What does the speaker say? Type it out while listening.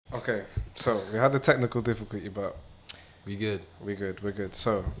Okay, so we had a technical difficulty, but We good. we're good.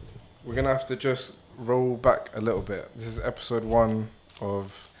 So we're gonna have to just roll back a little bit. This is episode 1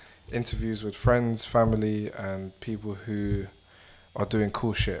 of interviews with friends, family, and people who are doing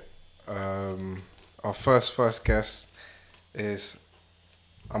cool shit. Our first guest is,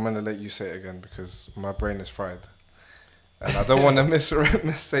 I'm gonna let you say it again because my brain is fried, and I don't want to miss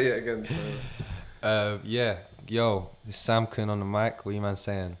say it again. So. Yeah. Yo, it's Sam-kun on the mic. What you man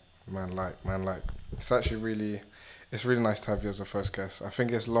saying? Man, like. It's actually it's really nice to have you as a first guest. I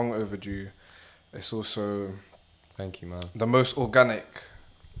think it's long overdue. It's also Thank you, man. the most organic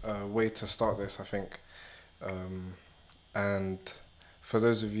way to start this, I think. And for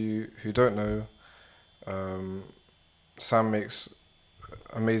those of you who don't know, Sam makes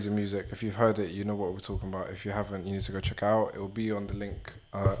amazing music. If you've heard it, you know what we're talking about. If you haven't, you need to go check it out. It will be on the link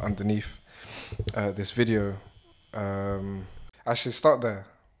underneath this video. Actually, start there.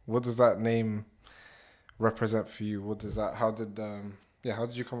 What does that name represent for you? What does that? How did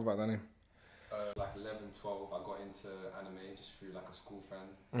you come about that name? Like 11, 12, I got into anime just through like a school friend,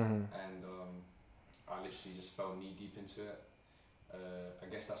 and I literally just fell knee deep into it. I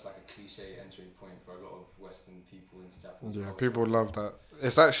guess that's like a cliche entry point for a lot of Western people into Japanese culture. People love that.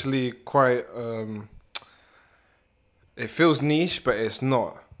 It's actually quite. It feels niche, but it's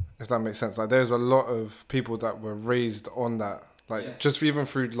not. If that makes sense. Like there's a lot of people that were raised on that. Like just even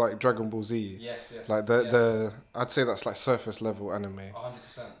through like Dragon Ball Z. Yes. Like the I'd say that's like surface level anime.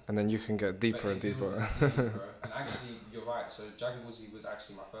 100%. And then you can get deeper and deeper. And actually, you're right. So Dragon Ball Z was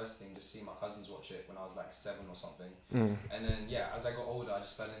actually my first thing. Just seeing my cousins watch it when I was like 7 or something. And then as I got older, I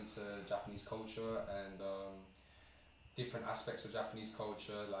just fell into Japanese culture and different aspects of Japanese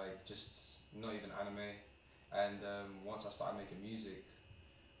culture, like just not even anime. And once I started making music,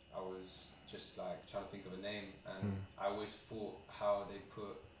 I was just like trying to think of a name, and I always thought how they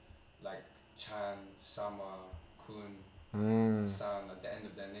put like Chan, Sama, Kun, San at the end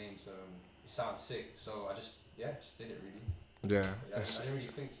of their names. It sounds sick, so I just did it really. Yeah. I didn't really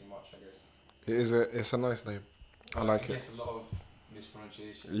think too much, I guess. It is it's a nice name. I like it. I guess a lot of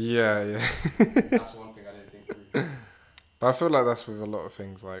mispronunciations. Yeah. That's one thing I didn't think through. But I feel like that's with a lot of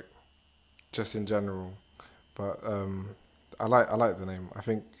things, like just in general. But I like the name. I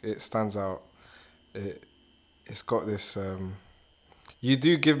think it stands out. It's got this. You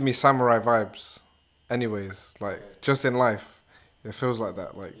do give me samurai vibes, anyways. Like just in life, it feels like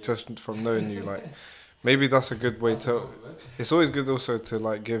that. Like just from knowing you, like maybe that's a good way to. It's always good also to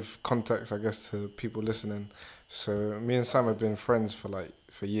like give context, I guess, to people listening. So me and Sam have been friends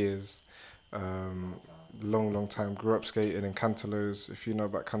for years, long time. Grew up skating in Cantaloups. If you know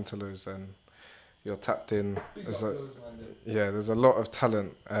about Cantaloups, then you're tapped in. There's a lot of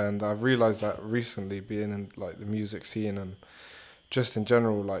talent, and I've realised that recently, being in like the music scene and just in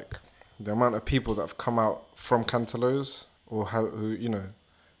general, like the amount of people that have come out from Cantaloups or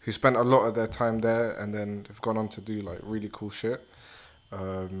who spent a lot of their time there and then have gone on to do like really cool shit.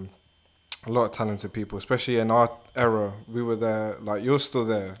 A lot of talented people, especially in our era. We were there. Like you're still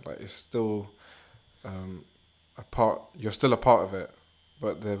there. Like it's still a part. You're still a part of it.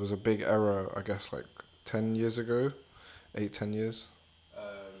 But there was a big era, I guess, like 10 years ago, 10 years.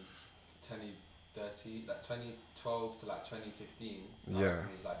 2013, like 2012 to like 2015.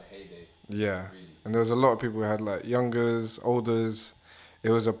 Is like the heyday. Yeah. Really. And there was a lot of people who had like youngers, olders.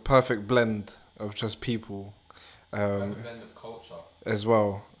 It was a perfect blend of just people. Perfect blend of culture. As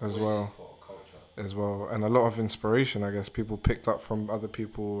well. Culture. As well. And a lot of inspiration, I guess. People picked up from other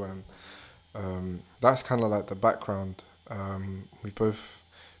people, and that's kind of like the background. We've both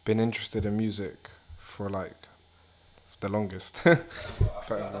been interested in music for like the longest. I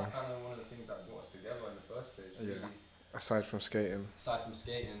feel like that's kind of one of the things that got us together in the first place. Really. Aside from skating,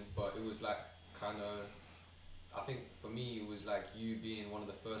 but it was like kind of, I think for me it was like you being one of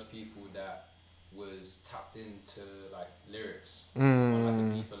the first people that was tapped into like lyrics on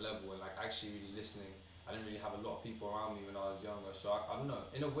like a deeper level and like actually really listening. I didn't really have a lot of people around me when I was younger, so I don't know.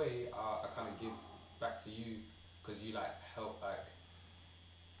 In a way, I kind of give back to you. Because you like help like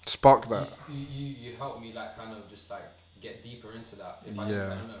spark that. You helped me like kind of just like get deeper into that. I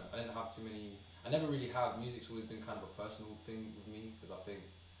don't know. I didn't have too many. I never really have. Music's always been kind of a personal thing with me because I think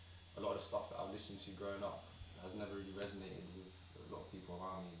a lot of the stuff that I've listened to growing up has never really resonated with a lot of people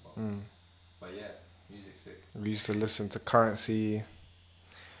around me. But yeah, music's sick. We used to listen to Currency.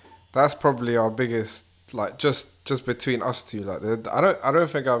 That's probably our biggest, like just between us two. Like I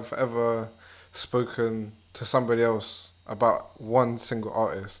don't think I've ever spoken to somebody else about one single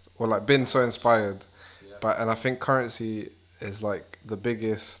artist or like been so inspired and I think Currency is like the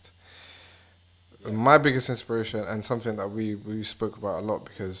biggest My biggest inspiration, and something that we spoke about a lot,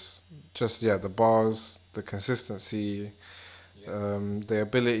 because just the bars, the consistency, the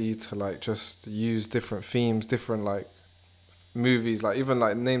ability to like just use different themes, different like movies, like even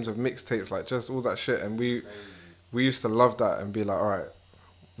like names of mixtapes, like just all that shit. And we used to love that and be like, all right,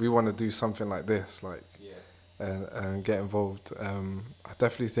 we want to do something like this, like, and get involved. I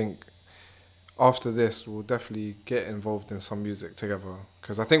definitely think after this we'll definitely get involved in some music together,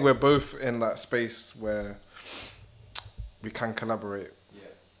 because I think we're both in that space where we can collaborate.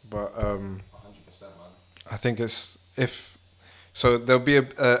 But 100%, man. I think so there'll be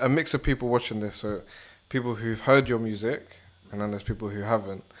a mix of people watching this, so people who've heard your music, and then there's people who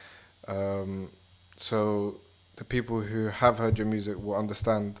haven't. So the people who have heard your music will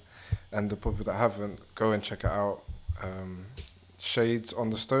understand, and the people that haven't, go and check it out. Shades on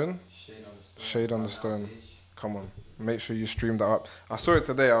the Stone. Shade on the Stone. Come on, make sure you stream that up. I saw it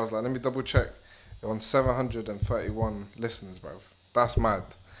today. I was like, let me double check. You're on 731 listeners, bro. That's mad.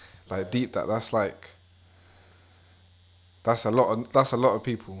 Like deep that. That's like. That's a lot of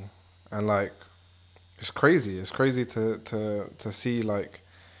people, and like, it's crazy. It's crazy to see like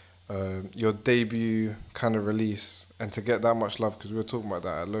your debut kind of release and to get that much love, because we were talking about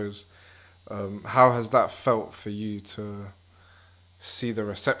that at Lowe's. How has that felt for you to see the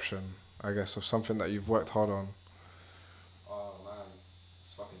reception, I guess, of something that you've worked hard on? Oh man,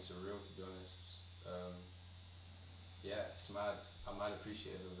 it's fucking surreal, to be honest. It's mad. I'm mad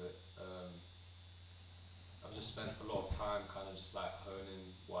appreciative of it. I've just spent a lot of time kind of just like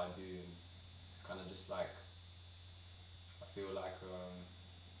honing what I do, and kind of just like, I feel like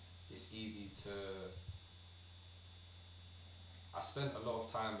it's easy to. I spent a lot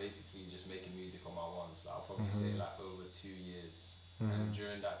of time basically just making music on my own, so I'll probably say like over 2 years. And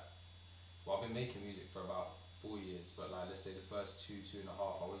during that, well, I've been making music for about 4 years, but like, let's say the first 2.5,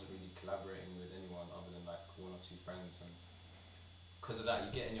 I wasn't really collaborating with anyone other than like 1 or 2 friends. And because of that,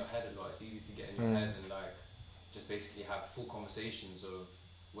 you get in your head a lot. It's easy to get in your head and like just basically have full conversations of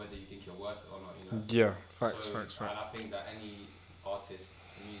whether you think you're worth it or not, you know? Yeah, facts. And I think that any artist,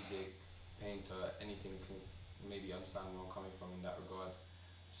 music, painter, anything can maybe understand where I'm coming from in that regard.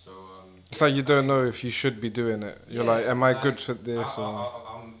 So it's like you don't know if you should be doing it. You're like, am I good for this?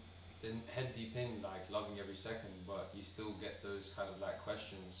 I'm in head deep in like loving every second, but you still get those kind of like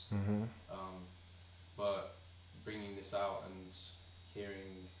questions. But bringing this out and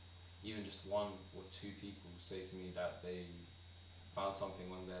hearing even just 1 or 2 people say to me that they found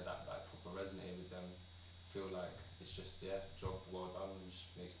something on there that proper resonated with them, feel like it's just job well done, and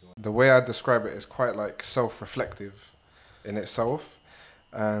just makes me. The way I describe it is quite like self-reflective in itself,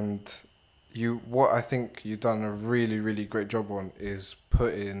 and what I think you've done a really, really great job on is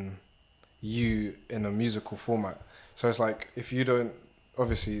putting you in a musical format. So it's like, if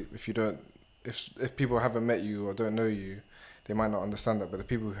people haven't met you or don't know you, they might not understand that. But the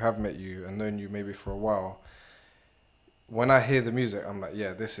people who have met you and known you maybe for a while, when I hear the music, I'm like,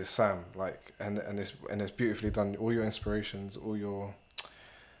 yeah, this is Sam. Like, and it's beautifully done. All your inspirations, all your,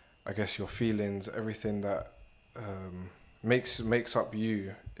 I guess, your feelings, everything that makes up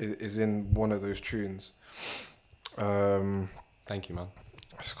you is in one of those tunes. Thank you, man.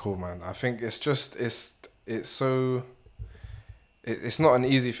 It's cool, man. I think it's not an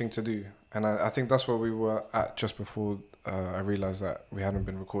easy thing to do, and I think that's where we were at just before I realized that we hadn't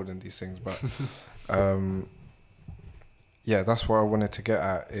been recording these things. But that's what I wanted to get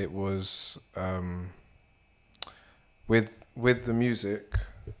at. It was with the music.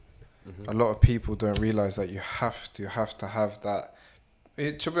 A lot of people don't realize that you have to have that.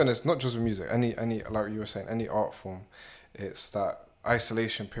 To be honest, not just with music, any like you were saying, any art form, it's that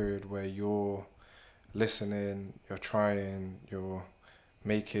isolation period where you're listening, you're trying, you're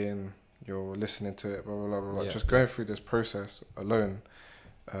making, you're listening to it, blah blah blah blah. Just going through this process alone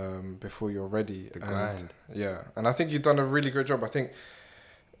before you're ready. The grind. And I think you've done a really good job. I think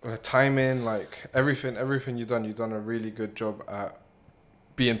timing, like everything you've done a really good job at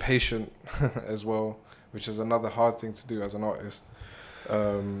being patient as well, which is another hard thing to do as an artist.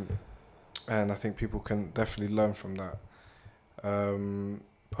 And I think people can definitely learn from that.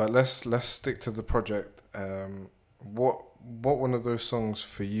 But let's stick to the project. What one of those songs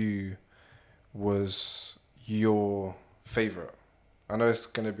for you was your favorite? I know it's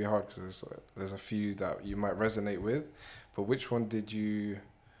going to be hard because there's a few that you might resonate with, but which one did you...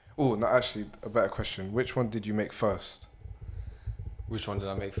 Oh, no, actually, a better question. Which one did you make first? Which one did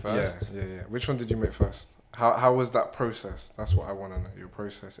I make first? Yeah. Which one did you make first? How was that process? That's what I want to know, your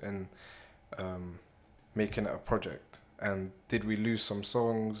process in making it a project. And did we lose some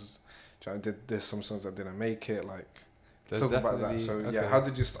songs? There's some songs that didn't make it? Like, talk about that. So, okay. How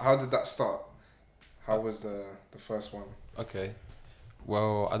did that start? How was the first one? Okay.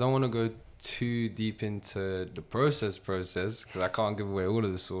 Well, I don't want to go too deep into the process because I can't give away all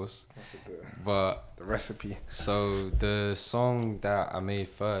of the sauce. What's it, But the recipe? so the song that I made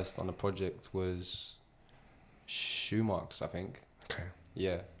first on the project was Shoe Marks, I think. Okay.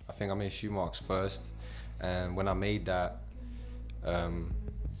 Yeah, I think I made Shoe Marks first, and when I made that,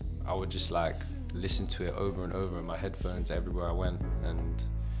 I would just like listen to it over and over in my headphones everywhere I went, and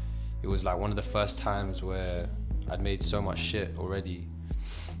it was like one of the first times where I'd made so much shit already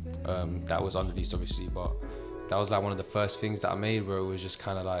that was unreleased obviously, but that was like one of the first things that I made where it was just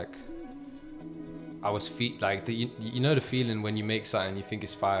kind of like I was like you know the feeling when you make something you think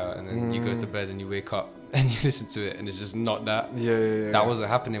it's fire and then you go to bed and you wake up and you listen to it and it's just not that. That wasn't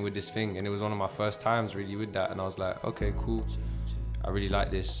happening with this thing, and it was one of my first times really with that, and I was like, okay, cool, I really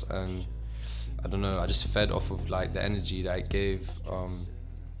like this, and I don't know, I just fed off of like the energy that it gave,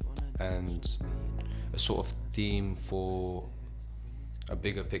 and a sort of theme for a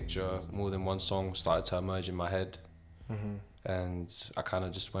bigger picture. More than one song started to emerge in my head, and I kind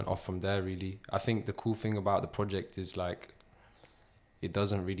of just went off from there really. I think the cool thing about the project is like it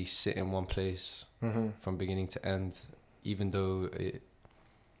doesn't really sit in one place from beginning to end, even though it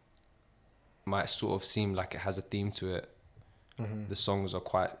might sort of seem like it has a theme to it. The songs are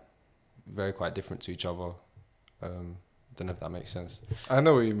quite different to each other. Don't know if that makes sense. I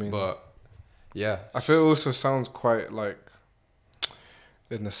know what you mean. But yeah, I feel it also sounds quite like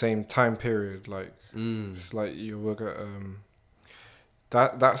in the same time period. Like it's like you work at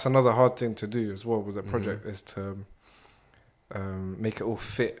that's another hard thing to do as well with the project is to make it all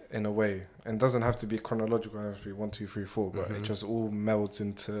fit in a way, and it doesn't have to be chronological. It has to be 1, 2, 3, 4, but it just all melds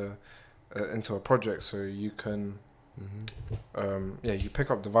into a project, so you can you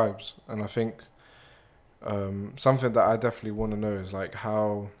pick up the vibes. And I think something that I definitely want to know is like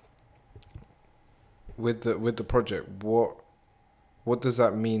how with the project, what does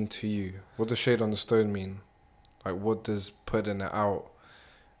that mean to you? What does Shade on the Stone mean? Like, what does putting it out?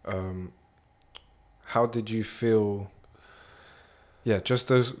 How did you feel? Yeah, just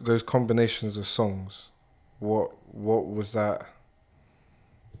those combinations of songs. What was that?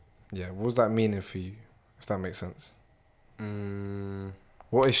 Yeah, what was that meaning for you? If that makes sense.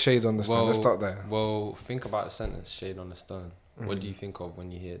 What is Shade on the Stone? Let's start there. Well, think about the sentence, Shade on the Stone. What do you think of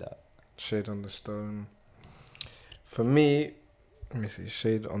when you hear that? Shade on the Stone. For me, let me see.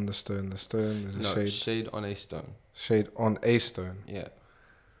 Shade on the Stone. The stone is a shade. Shade on a stone. Shade on a stone. Yeah.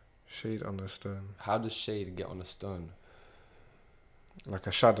 Shade on the stone. How does shade get on a stone? Like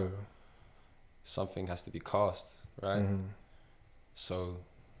a shadow. Something has to be cast, right? So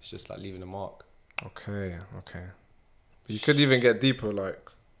it's just like leaving a mark. Okay. You could even get deeper, like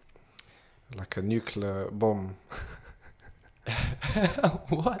a nuclear bomb.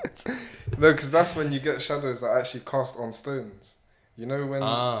 What? No, because that's when you get shadows that actually cast on stones. You know when,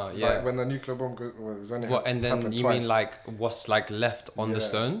 like when the nuclear bomb goes, well, it was only and then you twice. Mean like what's like left on the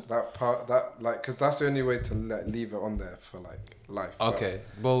stone? That part, because that's the only way to leave it on there for like life. Okay.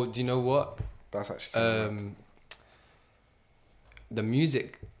 Well, do you know what? That's actually the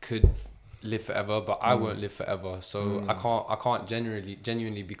music could live forever, but I won't live forever. So I can't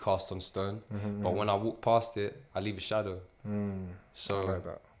genuinely be cast on stone. But when I walk past it, I leave a shadow. So I like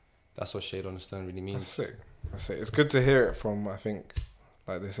that. That's what Shade on the Stone really means. That's it. It's good to hear it from, I think,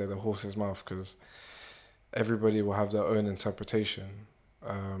 like they say, the horse's mouth, because everybody will have their own interpretation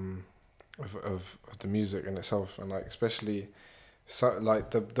of the music in itself, and like especially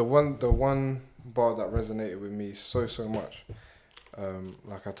like the one bar that resonated with me so much,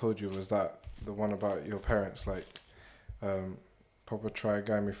 like I told you, was that the one about your parents, like Papa try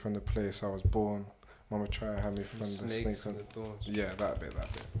guide me from the place I was born. Mama try had me from the snakes and the thorns. Yeah, that bit.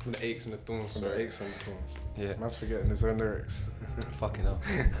 From the aches and the thorns. From the aches and the thorns. Yeah. Man's forgetting his own lyrics. Fucking hell.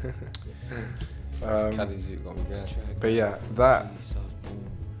 Cali Zoot got me going. But yeah,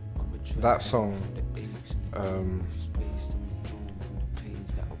 that song,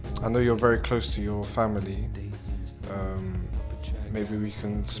 I know you're very close to your family. Maybe we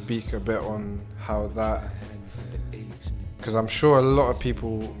can speak a bit on how that, because I'm sure a lot of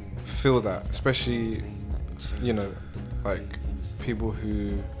people feel that, especially, you know, like people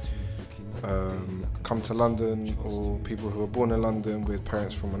who come to London, or people who are born in London with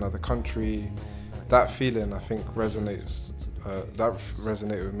parents from another country. That feeling, I think, resonates. That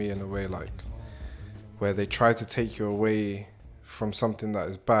resonated with me in a way, like where they try to take you away from something that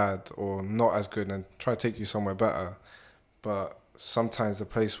is bad or not as good and try to take you somewhere better. But sometimes the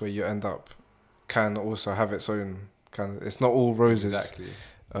place where you end up can also have its own kind of, it's not all roses. Exactly.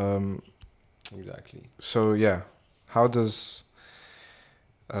 Exactly. So yeah, how does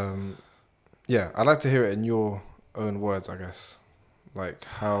Yeah, I'd like to hear it in your own words, I guess. Like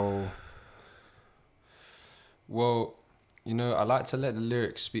how. Well, I like to let the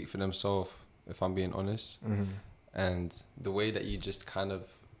lyrics speak for themselves, if I'm being honest. Mhm. And the way that you just kind of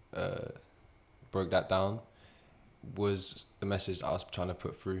broke that down was the message I was trying to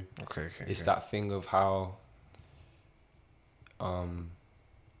put through. Okay. It's that thing of how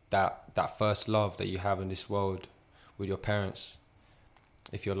that first love that you have in this world with your parents,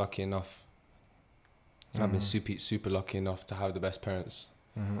 if you're lucky enough. I've been super lucky enough to have the best parents.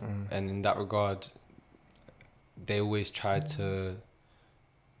 And in that regard, they always tried to,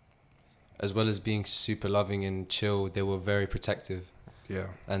 as well as being super loving and chill, they were very protective. Yeah.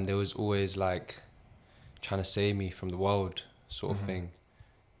 And there was always like trying to save me from the world sort of thing.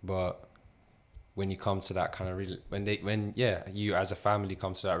 But when you come to that kind of you as a family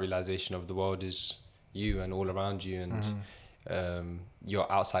come to that realization of the world is you and all around you, and your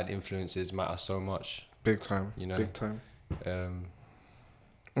outside influences matter so much. Big time. Big time.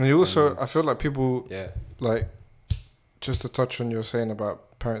 And you also, I feel like people, like, just to touch on your saying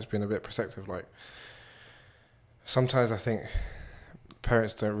about parents being a bit protective, like, sometimes I think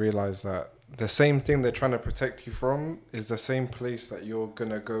parents don't realize that the same thing they're trying to protect you from is the same place that you're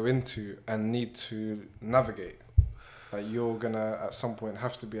going to go into and need to navigate. Like, you're going to, at some point,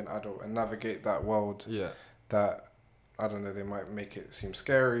 have to be an adult and navigate that world that, I don't know, they might make it seem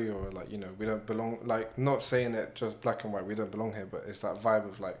scary or, like, we don't belong. Like, not saying it just black and white, we don't belong here, but it's that vibe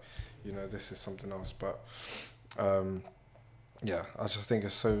of, like, this is something else. But, I just think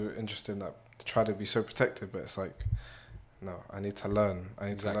it's so interesting that they try to be so protective, but it's like, no, I need to learn. I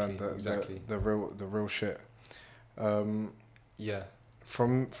need to learn the real shit. From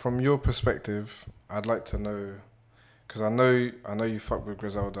your perspective, I'd like to know, because I know you fuck with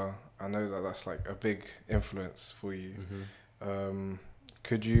Griselda. I know that that's like a big influence for you.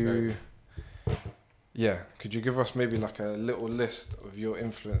 Could you give us maybe like a little list of your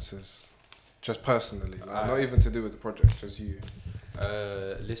influences, just personally, like not even to do with the project, just you.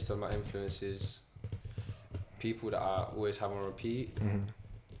 List of my influences. People that I always have on repeat.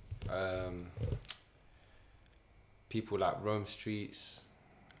 People like Rome Streets,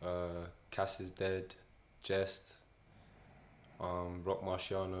 Cass is Dead, Jest, Rock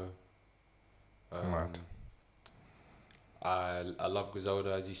Marciano. Mad. I love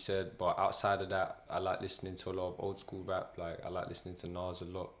Griselda, as you said, but outside of that, I like listening to a lot of old school rap. Like, I like listening to Nas a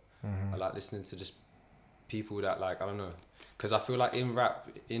lot. I like listening to just people that, like, I don't know, because I feel like in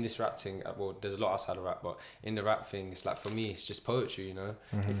this rap thing, well, there's a lot outside of rap, but in the rap thing, it's like, for me, it's just poetry,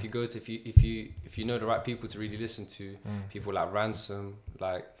 If you go to, if you know the right people to really listen to, people like Ransom,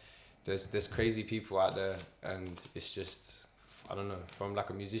 like, there's crazy people out there, and it's just, I don't know, from like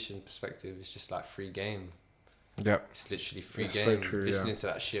a musician perspective, it's just like free game. Yeah, it's literally free it's game. So true, listening to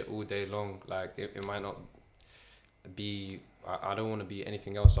that shit all day long, like it might not be. I don't want to be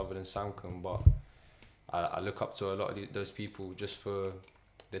anything else other than Sam-kun, but I look up to a lot of those people just for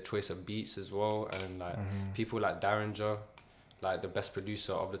their choice of beats as well, and like people like Derringer, like the best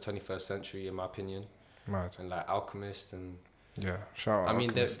producer of the 21st century in my opinion. Mad. And like Alchemist and. Yeah, shout out. I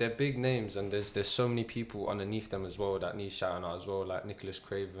mean, they're big names, and there's so many people underneath them as well that need shouting out as well, like Nicholas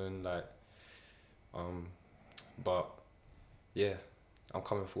Craven, like, but yeah, I'm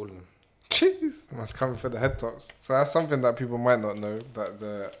coming for all of them. Jeez, I'm coming for the head tops. So that's something that people might not know, that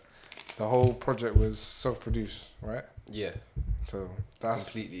the whole project was self-produced, right? Yeah. So that's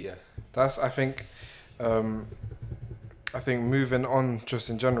completely, yeah. That's I think moving on just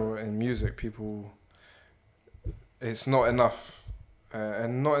in general in music, people. It's not enough,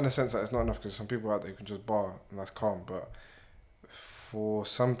 and not in the sense that it's not enough, because some people out there can just bar and that's calm, but for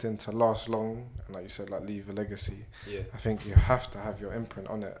something to last long and, like you said, like leave a legacy, I think you have to have your imprint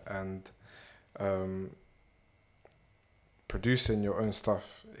on it, and producing your own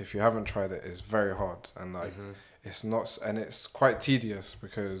stuff, if you haven't tried it, is very hard, and like it's not, and it's quite tedious,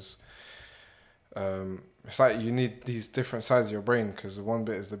 because it's like you need these different sides of your brain, because one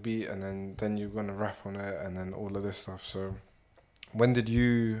bit is the beat, and then you're gonna rap on it, and then all of this stuff. So when did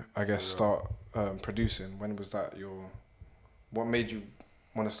you, I guess, start producing? When was that what made you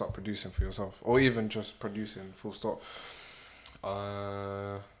want to start producing for yourself, or even just producing full stop?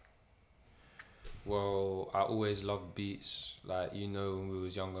 Well, I always loved beats. Like, when we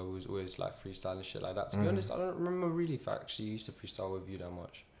was younger, we was always like freestyling shit like that. To be honest, I don't remember really if I actually used to freestyle with you that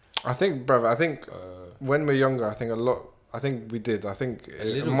much. I think, brother, when we're younger, I think we did. I think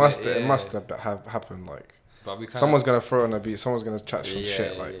it must have happened, like, but someone's going to throw on a beat, someone's going to chat some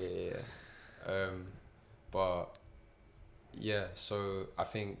shit, like. But, yeah, so I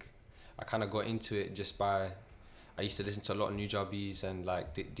think I kind of got into it just by, I used to listen to a lot of New Jabbies and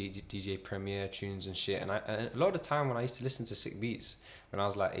like DJ Premier tunes and shit. And a lot of the time when I used to listen to sick beats, when I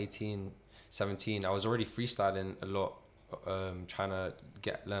was like 18, 17, I was already freestyling a lot, trying to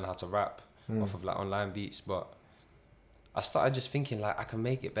learn how to rap off of like online beats. But I started just thinking like I can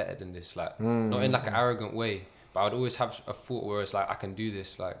make it better than this, like not in like an arrogant way, but I'd always have a thought where it's like I can do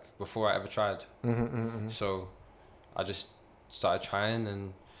this, like before I ever tried. So I just started trying,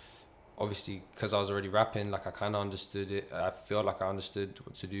 and obviously because I was already rapping, like I kind of understood it. I feel like I understood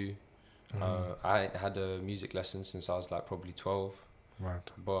what to do. I had a music lesson since I was like probably 12.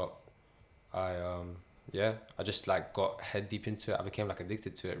 Right. But I I just like got head deep into it. I became like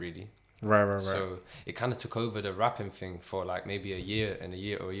addicted to it really. Right. So it kind of took over the rapping thing for like maybe a year and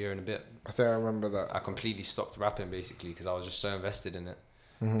a bit. I think I remember that. I completely stopped rapping basically because I was just so invested in it.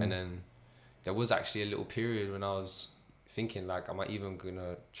 And then there was actually a little period when I was thinking like, am I even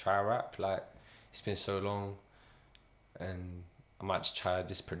gonna try rap? Like it's been so long, and I might just try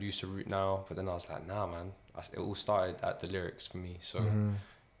this producer route now. But then I was like, nah, man. It all started at the lyrics for me. So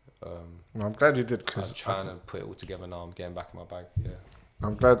No, I'm glad you did, because I'm trying to put it all together now. I'm getting back in my bag. Yeah.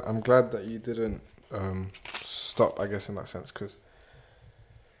 I'm glad that you didn't stop, I guess, in that sense, because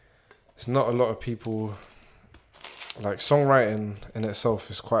there's not a lot of people. Like songwriting in itself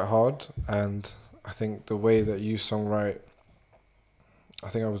is quite hard, and I think the way that you songwrite, I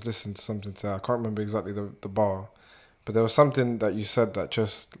think I was listening to something today, I can't remember exactly the bar, but there was something that you said that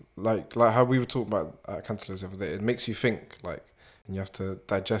just like how we were talking about at Cantaloupe the other day, it makes you think, like, and you have to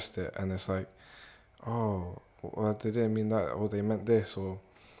digest it, and it's like, oh, well, they didn't mean that, or they meant this, or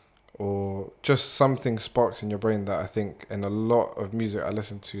just something sparks in your brain that I think in a lot of music I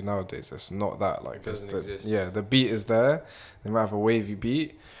listen to nowadays, it's not that. Like, it doesn't exist. Yeah, the beat is there. They might have a wavy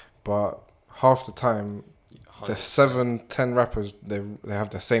beat, but half the time, 100%. the 7-10 rappers, they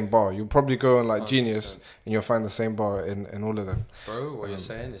have the same bar. You'll probably go on like 100%. Genius and you'll find the same bar in all of them. Bro, what you're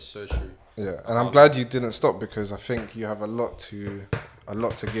saying is so true. Yeah, and I'm glad you didn't stop, because I think you have a lot to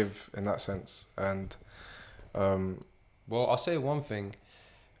give in that sense. And well, I'll say one thing.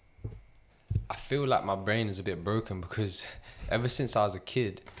 I feel like my brain is a bit broken because ever since I was a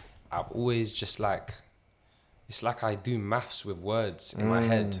kid, I've always just like, it's like I do maths with words in my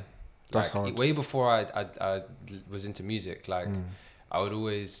head. That's Like hard. way before I was into music, like I would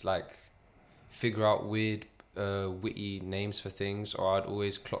always like figure out weird, witty names for things, or I'd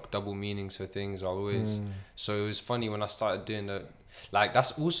always clock double meanings for things. So it was funny when I started doing like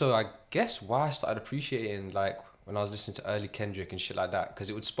that's also I guess why I started appreciating like when I was listening to early Kendrick and shit like that, because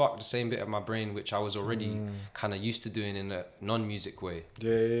it would spark the same bit of my brain which I was already kind of used to doing in a non-music way.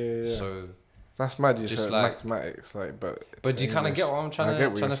 Yeah. So that's mad. You just said like mathematics, like, but do you kind of get what I'm trying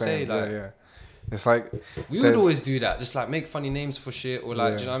to say? Like, yeah. It's like we would always do that, just like make funny names for shit, or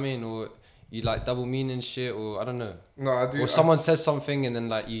like, do you know what I mean? Or you like double meaning shit, or I don't know. No, I do. Or someone says something and then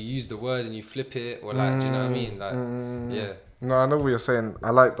like you use the word and you flip it, or like, do you know what I mean? Like, yeah. No, I know what you're saying.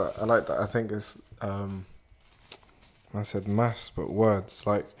 I like that. I think it's I said maths, but words,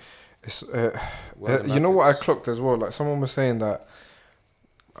 like it's you know what I clocked as well. Like someone was saying that,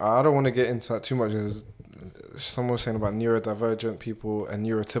 I don't want to get into that too much. Someone was saying about neurodivergent people and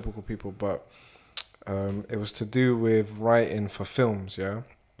neurotypical people, but it was to do with writing for films, yeah.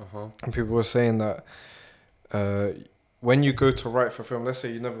 And people were saying that when you go to write for film, let's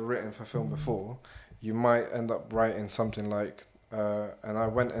say you've never written for film before, you might end up writing something like, and I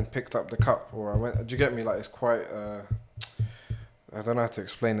went and picked up the cup, or I went. Do you get me? Like, it's quite. I don't know how to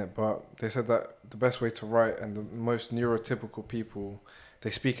explain it, but they said that the best way to write, and the most neurotypical people,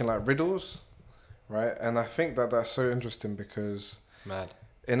 they speak in like riddles, right? And I think that that's so interesting because,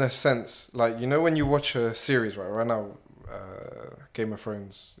 in a sense, like, you know, when you watch a series, right now, Game of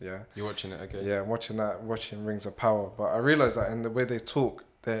Thrones, yeah. You're watching it, okay? Yeah, I'm watching that, watching Rings of Power. But I realize that in the way they talk,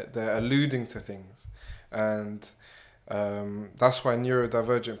 they're alluding to things, and that's why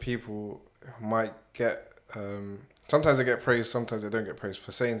neurodivergent people might get. Sometimes they get praised, sometimes they don't get praised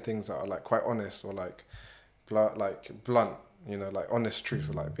for saying things that are like quite honest, or like blunt, you know, like honest truth,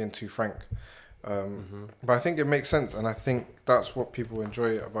 or like being too frank. But I think it makes sense, and I think that's what people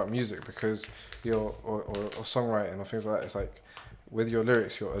enjoy about music, because or songwriting or things like that. It's like with your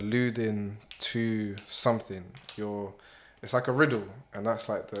lyrics, you're alluding to something. It's like a riddle, and that's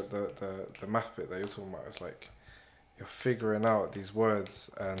like the math bit that you're talking about. It's like you're figuring out these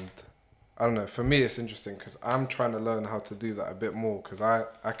words, and I don't know. For me, it's interesting because I'm trying to learn how to do that a bit more, because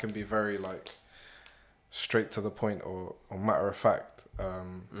I can be very like straight to the point or matter of fact.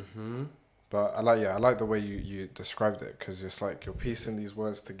 But I like the way you described it, because it's like you're piecing these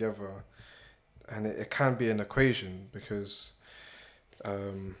words together, and it can be an equation, because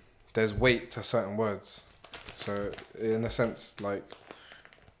there's weight to certain words. So in a sense, like,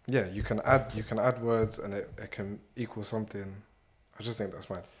 yeah, you can add words and it can equal something. I just think that's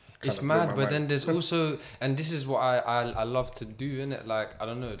mad. Kind It's of blew my mad, but mind. then there's also, and this is what I love to do, innit? Like, I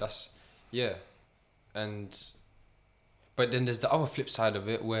don't know, that's, yeah. And, but then there's the other flip side of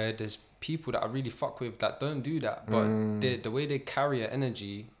it where there's people that I really fuck with that don't do that. But the way they carry a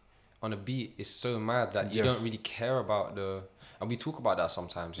energy on a beat is so mad that you don't really care about the, and we talk about that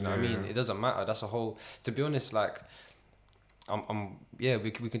sometimes, you know what I mean? It doesn't matter. That's a whole, to be honest, like,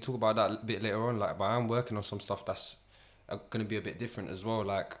 we can talk about that a bit later on, like, but I'm working on some stuff that's gonna be a bit different as well.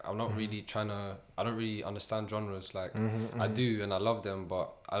 Like, I'm not really I don't really understand genres. Like, I do and I love them,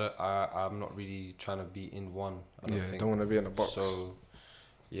 but I'm not really trying to be in one. I don't think. Don't want to be in a box. So,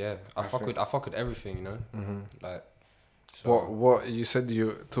 yeah, I fuck with everything, you know. Like, so What you said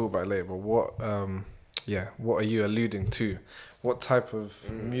you talk about it later, but what what are you alluding to? What type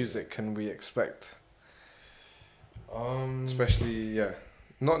of music can we expect? Especially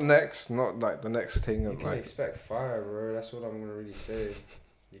not like the next thing. You can expect fire, bro. That's what I'm gonna really say.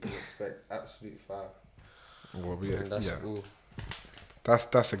 You can expect absolute fire. Well, Cool.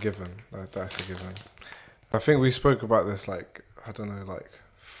 That's a given. That's a given. I think we spoke about this like, I don't know, like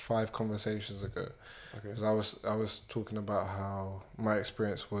 5 conversations ago. Okay. 'Cause I was talking about how my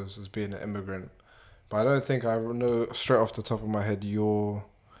experience was as being an immigrant, but I don't think I know straight off the top of my head your,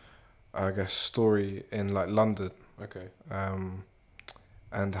 I guess, story in like London. Okay.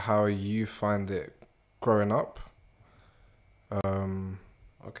 And how you find it growing up.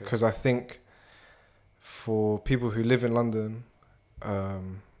 Okay. Because I think for people who live in London,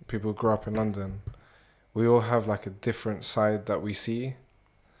 people who grow up in London, we all have like a different side that we see.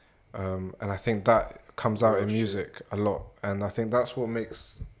 And I think that comes out in music a lot. And I think that's what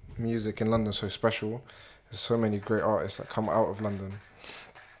makes music in London so special. There's so many great artists that come out of London.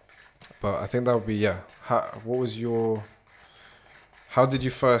 But I think that would be, how did you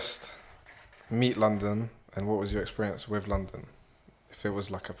first meet London, and what was your experience with London? If it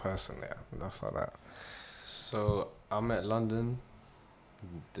was like a person, that's like that. So I met London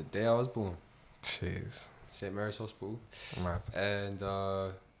the day I was born. Jeez. St. Mary's Hospital. Mad. And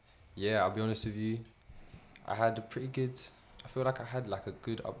I'll be honest with you, I feel like I had like a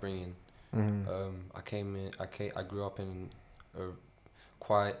good upbringing. I grew up in a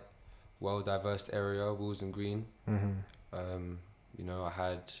quite well-diverse area, Willesden Green. You know, I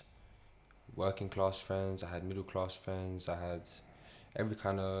had working class friends, I had middle class friends, I had every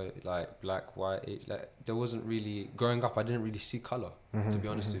kind of like black, white, like there wasn't really, growing up I didn't really see colour, to be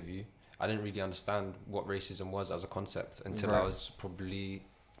honest with you. I didn't really understand what racism was as a concept until I was probably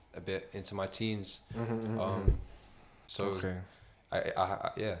a bit into my teens. I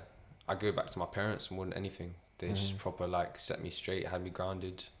go back to my parents more than anything. They just proper like set me straight, had me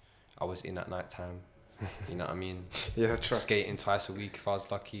grounded. I was in at night time. You know what I mean? Yeah, true. Skating twice a week if I was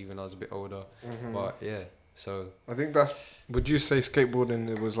lucky when I was a bit older. But yeah, so I think would you say skateboarding,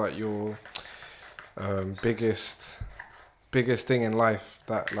 it was like your biggest thing in life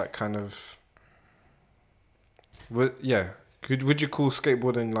that like kind of would you call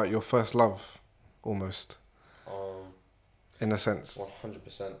skateboarding like your first love almost? In a sense.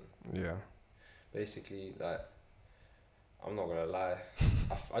 100%. Yeah. Basically, like, I'm not gonna lie,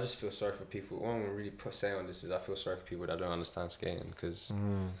 I just feel sorry for people. What I'm gonna really say on this is I feel sorry for people that don't understand skating, because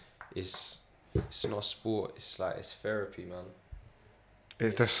it's not a sport. It's like, it's therapy, man.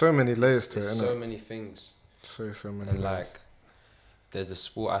 There's so many layers to it. There's so many things. So many. And layers. like, there's a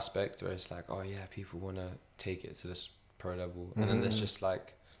sport aspect where it's like, oh yeah, people wanna take it to this pro level, and then there's just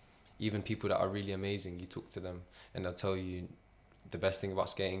like, even people that are really amazing. You talk to them and they'll tell you the best thing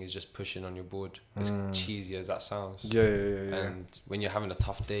about skating is just pushing on your board. As cheesy as that sounds. Yeah. And when you're having a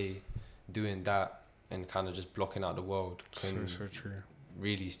tough day, doing that and kind of just blocking out the world can so true.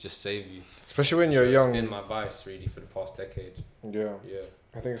 Really just save you. Especially when you're young. It's been my vice really for the past decade. Yeah. Yeah.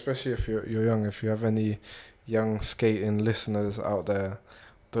 I think especially if you're young, if you have any young skating listeners out there,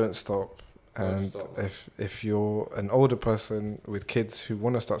 don't stop. And if you're an older person with kids who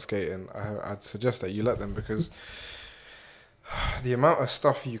want to start skating, I'd suggest that you let them, because the amount of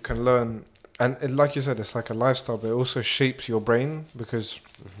stuff you can learn, and like you said, it's like a lifestyle, but it also shapes your brain, because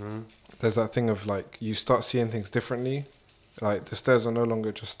there's that thing of like, you start seeing things differently. Like the stairs are no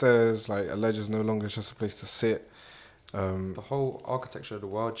longer just stairs, like a ledge is no longer just a place to sit. The whole architecture of the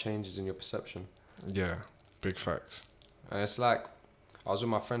world changes in your perception. Yeah, big facts. And it's like, I was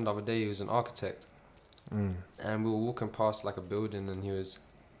with my friend the other day, he was an architect, and we were walking past like a building and he was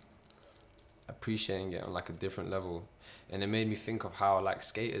appreciating it on like a different level, and it made me think of how like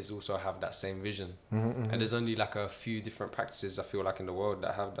skaters also have that same vision. And there's only like a few different practices I feel like in the world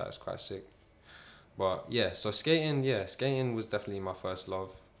that have that. It's quite sick. But yeah, so skating was definitely my first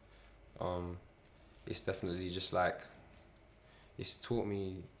love. It's definitely just like, it's taught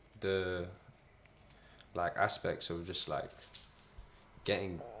me the like aspects of just like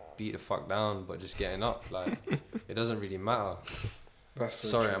getting beat the fuck down, but just getting up. Like, it doesn't really matter. That's so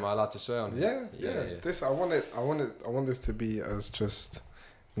Sorry, true. am I allowed to swear on here? Yeah. This I want this to be as just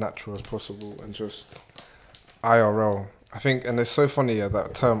natural as possible and just IRL. I think, and it's so funny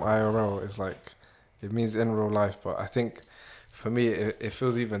that term IRL is like, it means in real life, but I think for me it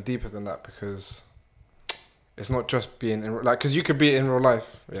feels even deeper than that, because it's not just being in like, because you could be in real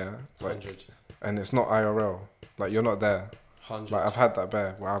life, yeah, like, 100. and it's not IRL, like you're not there. 100. Like I've had that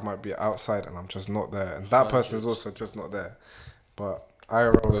bear where I might be outside and I'm just not there, and that person is also just not there. But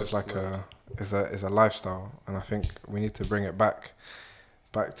IRL is like is a lifestyle, and I think we need to bring it back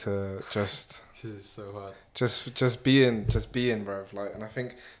to just This is so hard. just being, bruv. Like, and I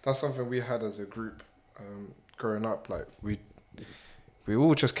think that's something we had as a group growing up. Like we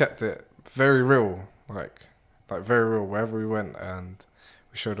all just kept it very real, like very real wherever we went, and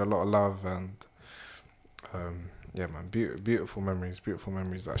we showed a lot of love, and yeah, man, beautiful memories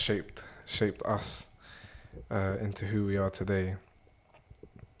that shaped us into who we are today.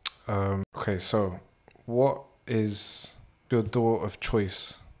 Okay, so what is your DAW of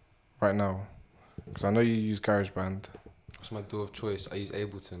choice right now? Because I know you use GarageBand. What's my DAW of choice? I use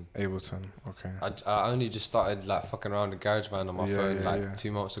Ableton. Okay. I only just started like fucking around with GarageBand on my phone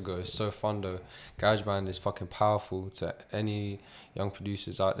 2 months ago. It's so fun though. GarageBand is fucking powerful to any young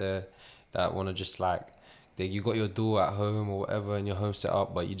producers out there that want to just like, you got your DAW at home or whatever in your home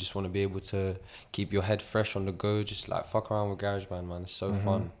setup, but you just want to be able to keep your head fresh on the go. Just like fuck around with GarageBand, man. It's so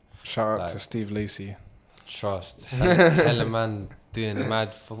fun. Shout out to Steve Lacey. Trust. Hella man doing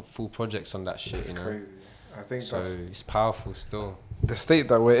mad full projects on that shit, It's you know. crazy. I think so it's powerful still. The state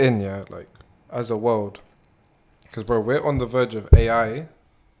that we're in, yeah, like as a world, because bro, we're on the verge of AI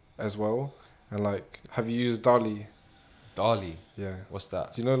as well, and like, have you used DALL-E? DALL-E? Yeah. What's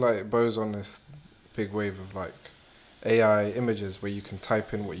that? You know, like Bo's on this big wave of like AI images where you can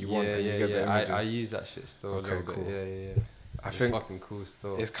type in what you want and you get the images. I use that shit still a little bit. Yeah. I it's think fucking cool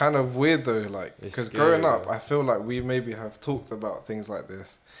still. It's kind of weird though, like, because growing up, I feel like we maybe have talked about things like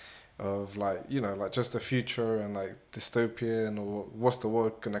this, of like, you know, like just the future and like dystopian, or what's the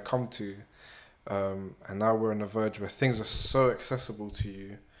world gonna come to, and now we're on the verge where things are so accessible to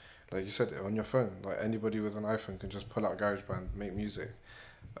you, like you said, on your phone. Like anybody with an iPhone can just pull out GarageBand, make music.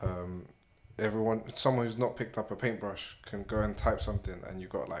 Someone who's not picked up a paintbrush can go and type something, and you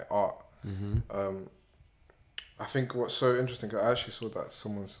got like art. I think what's so interesting, I actually saw that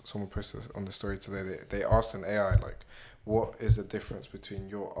someone posted on the story today. They asked an AI like, what is the difference between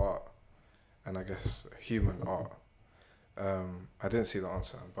your art and I guess human art? I didn't see the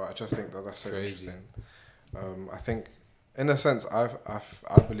answer, but I just think that's so crazy. Interesting. I think, in a sense, I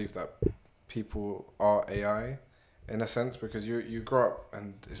believe that people are AI, in a sense, because you grow up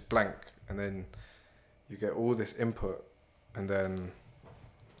and it's blank, and then you get all this input, and then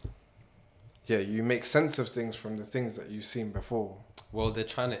you make sense of things from the things that you've seen before. Well, they're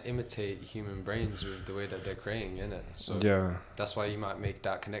trying to imitate human brains with the way that they're creating, innit? So that's why you might make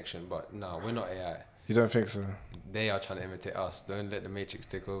that connection. But no, we're not AI. You don't think so? They are trying to imitate us. Don't let the Matrix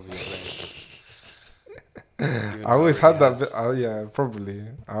take over your brain. I always had that. Probably.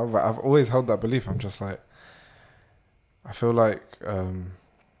 I've always held that belief. I'm just like, I feel like,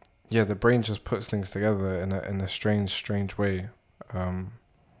 the brain just puts things together in a strange way.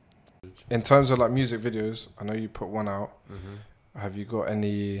 In terms of like music videos, I know you put one out. Have you got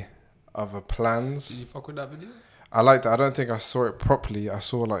any other plans? Did you fuck with that video? I liked it. I don't think I saw it properly. I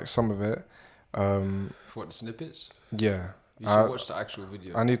saw like some of it. What, the snippets? Yeah. You should watch the actual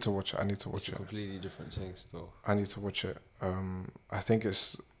video. I need to watch it. It's a completely different thing still. I need to watch it. I think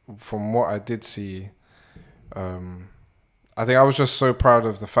it's, from what I did see, I think I was just so proud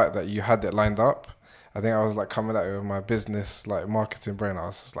of the fact that you had it lined up. I think I was like coming at it with my business, like marketing brain. I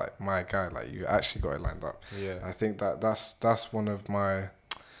was just like, my guy, like you actually got it lined up. Yeah. I think that's one of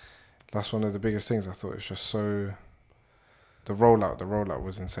the biggest things. I thought it was just so, the rollout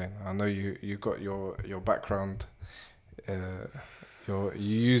was insane. I know you got your background, you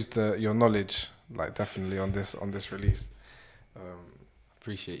used your knowledge, like definitely on this release.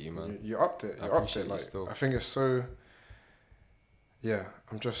 Appreciate you, man. You upped it. Like, I think it's so. Yeah,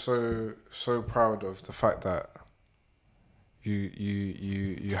 I'm just so proud of the fact that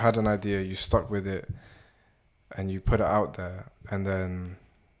you had an idea, you stuck with it, and you put it out there, and then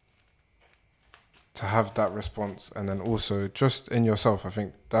to have that response, and then also just in yourself, I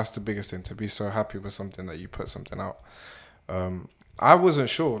think that's the biggest thing, to be so happy with something that you put something out. I wasn't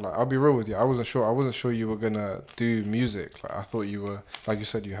sure. Like, I'll be real with you. I wasn't sure. I wasn't sure you were gonna do music. Like, I thought you were, like you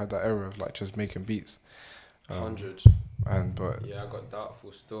said, you had that era of like just making beats. 100. But Yeah, I got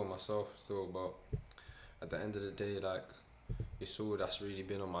doubtful still myself still, but at the end of the day, like, it's all that's really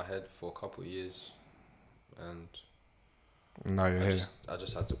been on my head for a couple of years, and now you're here. I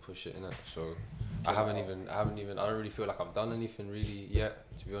just had to push it in it. So I haven't even. I don't really feel like I've done anything really yet.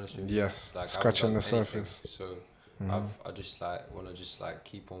 To be honest with you. Yes. Like, Scratching the I haven't done anything, surface. So I just like want to just like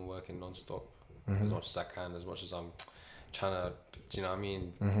keep on working non-stop as much as I can, as much as I'm trying to, do you know what I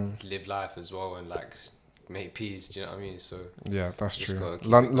mean, live life as well and like make peace, do you know what I mean? So Yeah, that's just true. gotta keep it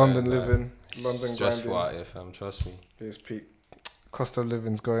London going, living, like, London stressful grinding. out here, fam. Trust me. It's peak. Cost of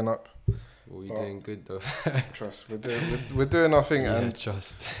living's going up. Well, you're doing good though. Trust, we're doing our thing, Yeah, and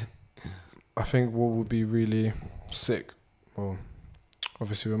trust. I think what would be really sick, well,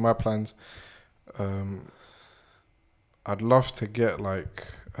 obviously with my plans, I'd love to get like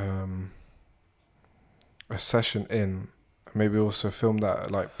a session in, maybe also film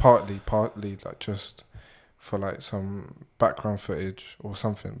that like partly like just for like some background footage or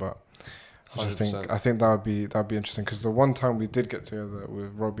something. But I just think 100%. that'd be interesting, because the one time we did get together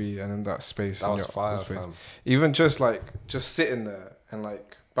with Robbie and in that space, That in was your fire, space, fam. even just sitting there and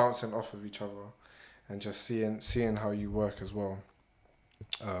like bouncing off of each other and just seeing how you work as well.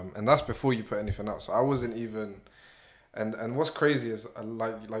 And that's before you put anything out. So I wasn't even, and what's crazy is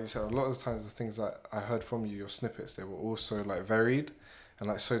like you said, a lot of the times the things that I heard from you, your snippets, they were also like varied and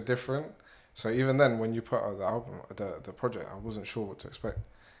like so different. So even then, when you put out the album, the project, I wasn't sure what to expect.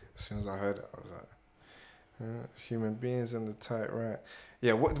 As soon as I heard it, I was like, human beings in the type, right?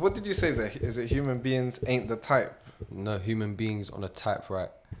 Yeah. What did you say there? Is it human beings ain't the type? No, human beings on a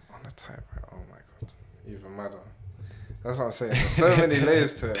typewriter. On a typewriter. Oh my god, even madder. That's what I'm saying. There's so many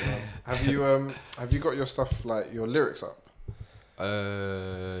layers to it, man. Have you got your stuff, like your lyrics up?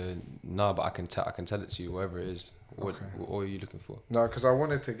 No, but I can tell it to you, whatever it is. What are you looking for? No, because I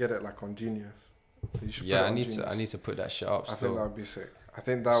wanted to get it like on Genius. You should Yeah, put it on I Genius. need to put that shit up. I Still. think that would be sick. I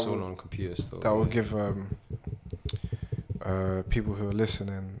think that it's all would on computer still. that will give people who are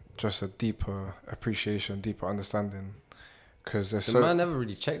listening just a deeper appreciation, deeper understanding. Because there's man never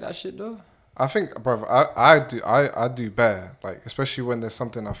really checked that shit though. I think, brother, I do better. Like, especially when there's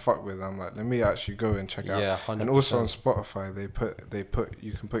something I fuck with, I'm like, let me actually go and check it out. 100%. And also on Spotify, they put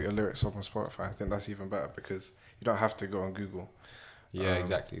you can put your lyrics up on Spotify. I think that's even better because you don't have to go on Google. Yeah,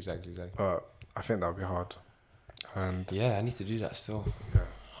 exactly. But I think that would be hard. And yeah, I need to do that still. yeah,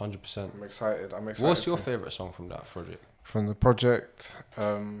 100%. I'm excited. What's your favorite song from that project? From the project,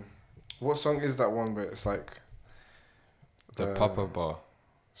 what song is that one where it's like The Papa Bar.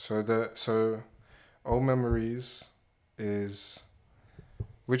 So Old Memories is,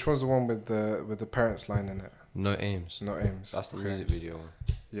 which one's the one with the parents line in it? No Aims. No Aims. That's the Okay. music video one.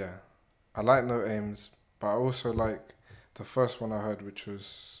 Yeah, I like No Aims, but I also like the first one I heard, which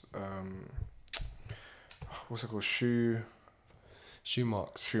was what's it called? Shoe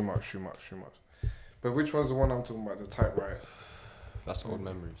Marks. But which one's the one I'm talking about? The typewriter. That's Old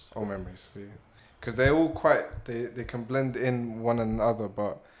Memories. Old Memories. Because they're all quite, they can blend in one another,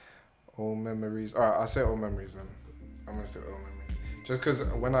 but Old Memories. Alright, I'll say Old Memories then. I'm gonna say Old Memories. Just because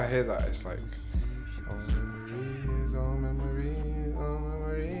when I hear that, it's like Old Memories, Old Memories, Old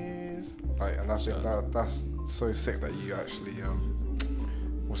Memories. Like, and I think that's so sick that you actually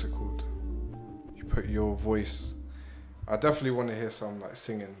what's it called? You put your voice. I definitely want to hear some like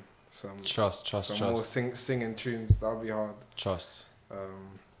singing, some more singing tunes. That'll be hard. Trust.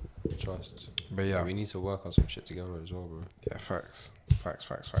 But yeah, we need to work on some shit together as well, bro. Yeah, facts.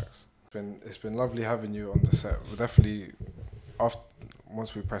 It's been lovely having you on the set. We'll definitely,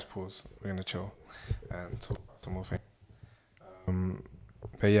 once we press pause, we're gonna chill and talk about some more things.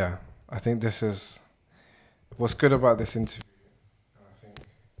 But yeah, I think this is what's good about this interview. And I think,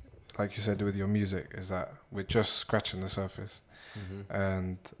 like you said with your music, is that we're just scratching the surface,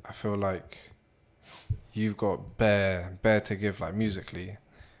 and I feel like you've got bare to give, like musically.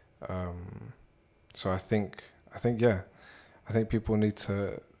 So I think people need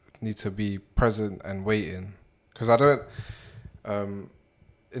to be present and waiting, because I don't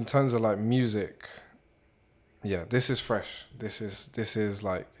in terms of like music, yeah, this is fresh, this is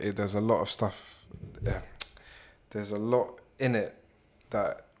like there's a lot of stuff, there's a lot in it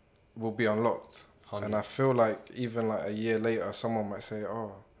that will be unlocked. 100. And I feel like even like a year later someone might say,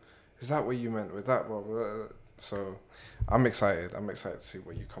 oh, is that what you meant with that? Blah, blah, blah. So I'm excited to see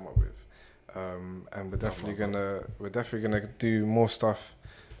what you come up with. And we're definitely gonna do more stuff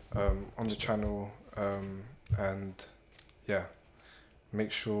on the channel, and yeah,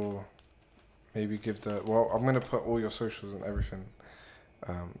 make sure maybe I'm gonna put all your socials and everything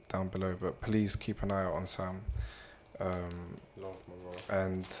down below. But please keep an eye out on Sam. Love, my bro.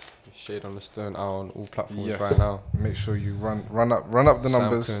 And Shade on the Stone out on all platforms yes, right now. make sure you run up the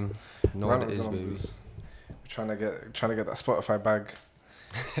numbers. Sam-kun, know Run what up it the is, baby. numbers. We're trying to get that Spotify bag,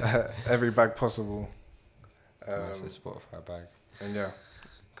 every bag possible. That's a Spotify bag. And yeah,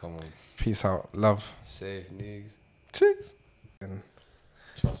 Come on. peace out, love, Safe niggas. cheers. And,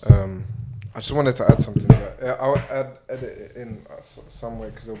 Trust. I just wanted to add something. But I'll edit it in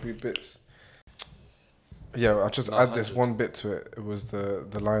somewhere because there'll be bits. Yeah, I'll just add this one bit to it. It was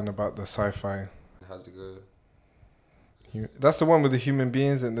the line about the sci-fi. How's it go? That's the one with the human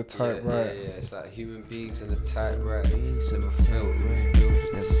beings in the type, right? Yeah, it's like human beings in the type, right? Never felt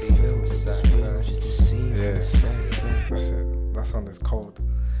just to see them sacrifice. Yeah, that's it. That sound is cold.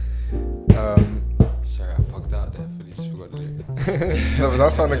 Sorry, I bugged out there. Fully just forgot the lyrics. No, but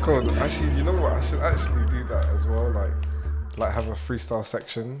that sounded cold. Actually, you know what? I should actually do that as well. Like have a freestyle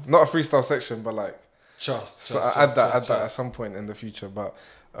section. Not a freestyle section, but like. So I add that at some point in the future. But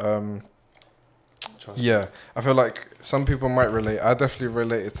yeah, I feel like some people might relate. I definitely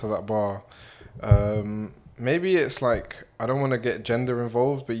related to that bar. Maybe it's like, I don't want to get gender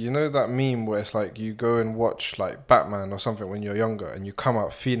involved, but you know that meme where it's like you go and watch like Batman or something when you're younger and you come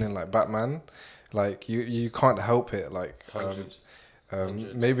out feeling like Batman. Like you can't help it. Like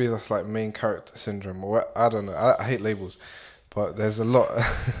maybe that's like main character syndrome or I don't know. I hate labels. But there's a lot.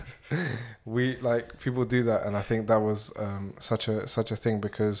 People do that, and I think that was such a thing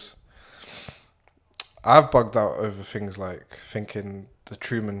because I've bugged out over things like thinking the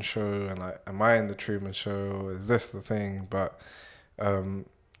Truman Show and like, am I in the Truman Show? Is this the thing? But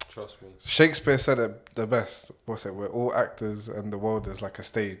trust me, Shakespeare said it the best. What's it? We're all actors, and the world is like a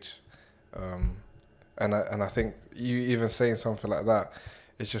stage. And I think you even saying something like that,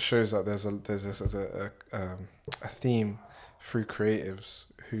 it just shows that there's a theme through creatives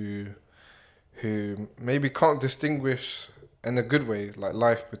who maybe can't distinguish in a good way like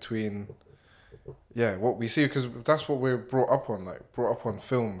life between what we see, because that's what we're brought up on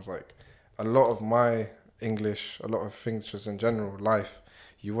films. Like a lot of my English, a lot of things just in general life,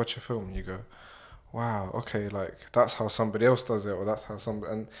 you watch a film and you go, wow, okay, like that's how somebody else does it, or that's how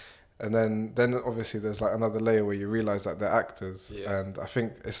somebody, and then obviously there's like another layer where you realize that they're actors. And I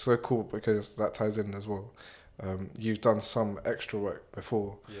think it's so cool because that ties in as well. You've done some extra work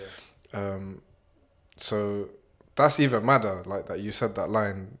before. So that's even madder, like that you said that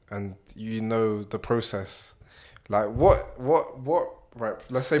line and you know the process. Like what right,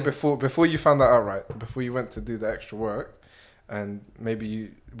 let's say before you found that out, right, before you went to do the extra work, and maybe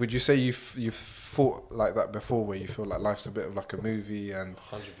would you say you've thought like that before, where you feel like life's a bit of like a movie and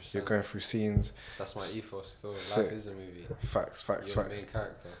 100%. you're going through scenes? That's my ethos still. Sick. Life is a movie. Facts. You're the main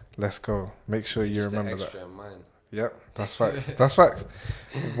character. Let's go. Make sure you Just remember the extra that. in mine. Yep, that's facts. That's facts.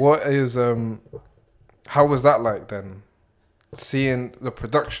 What is how was that like then? Seeing the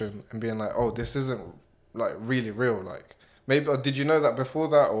production and being like, oh, this isn't like really real. Like maybe, or did you know that before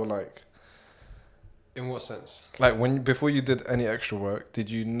that, or like? In what sense? Like before you did any extra work, did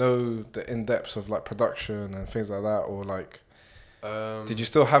you know the in-depths of like production and things like that, or like? Did you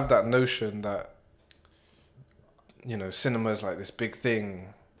still have that notion that, you know, cinema is like this big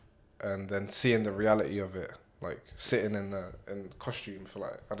thing, and then seeing the reality of it, like sitting in costume for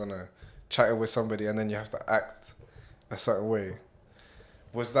like, I don't know, chatting with somebody, and then you have to act a certain way.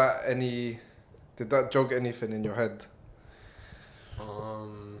 Was that did that jog anything in your head?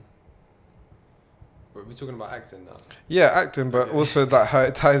 We're talking about acting now. Yeah, acting, but Okay. also that how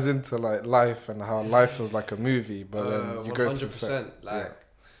it ties into like life and how life feels like a movie, but then you go to the set. 100%. Like,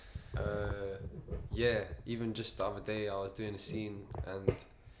 even just the other day I was doing a scene and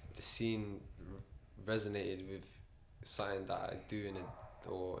the scene resonated with something that I do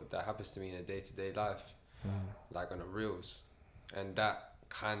or that happens to me in a day-to-day life, like on the reels, and that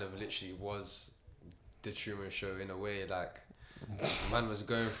kind of literally was the Truman Show in a way. Like, man was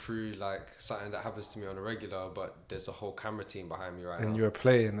going through like something that happens to me on a regular, but there's a whole camera team behind me right now. And you were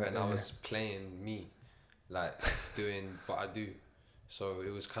playing it. And I was playing me, like doing what I do. So it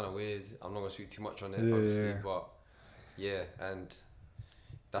was kind of weird. I'm not going to speak too much on it, obviously, but yeah, and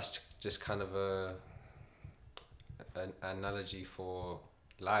that's just kind of an analogy for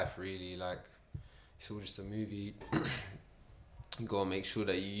life, really. Like, it's all just a movie. You gotta make sure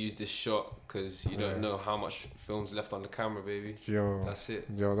that you use this shot because you don't know how much film's left on the camera, baby. Yo, that's it.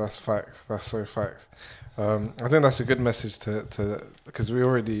 Yo, that's facts. That's so facts. I think that's a good message to because we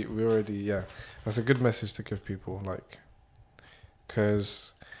already that's a good message to give people, like,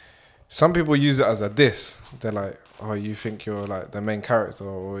 because some people use it as a diss. They're like, oh, you think you're like the main character,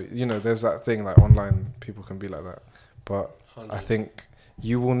 or you know, there's that thing like online people can be like that, but 100. I think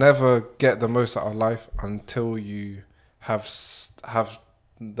you will never get the most out of life until you have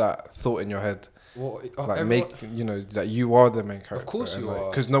that thought in your head, Well, like that you are the main character. Of course you are.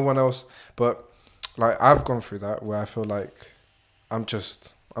 Because no one else. But like I've gone through that where I feel like I'm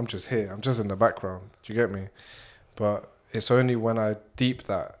just here. I'm just in the background. Do you get me? But it's only when I deep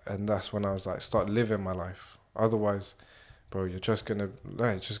that, and that's when I was like, start living my life. Otherwise, bro, you're just gonna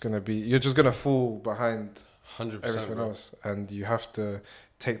fall behind 100%, everything bro. else, and you have to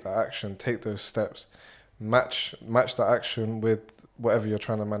take that action, take those steps, match that action with whatever you're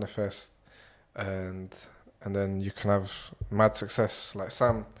trying to manifest, and then you can have mad success like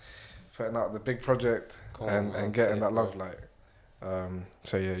Sam, putting out the big project and getting that love light.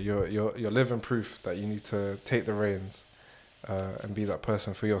 So yeah, you're living proof that you need to take the reins and be that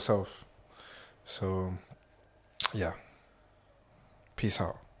person for yourself. So yeah, peace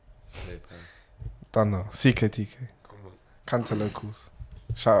out. Done now. CKTK. Come on. Canter locals.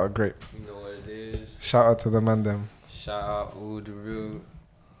 Shout out Grape. You know what it is. Shout out to the man them. Shout out all the real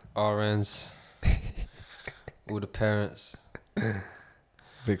RNs, all the parents,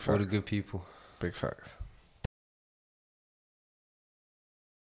 Big facts. all the good people. Big facts.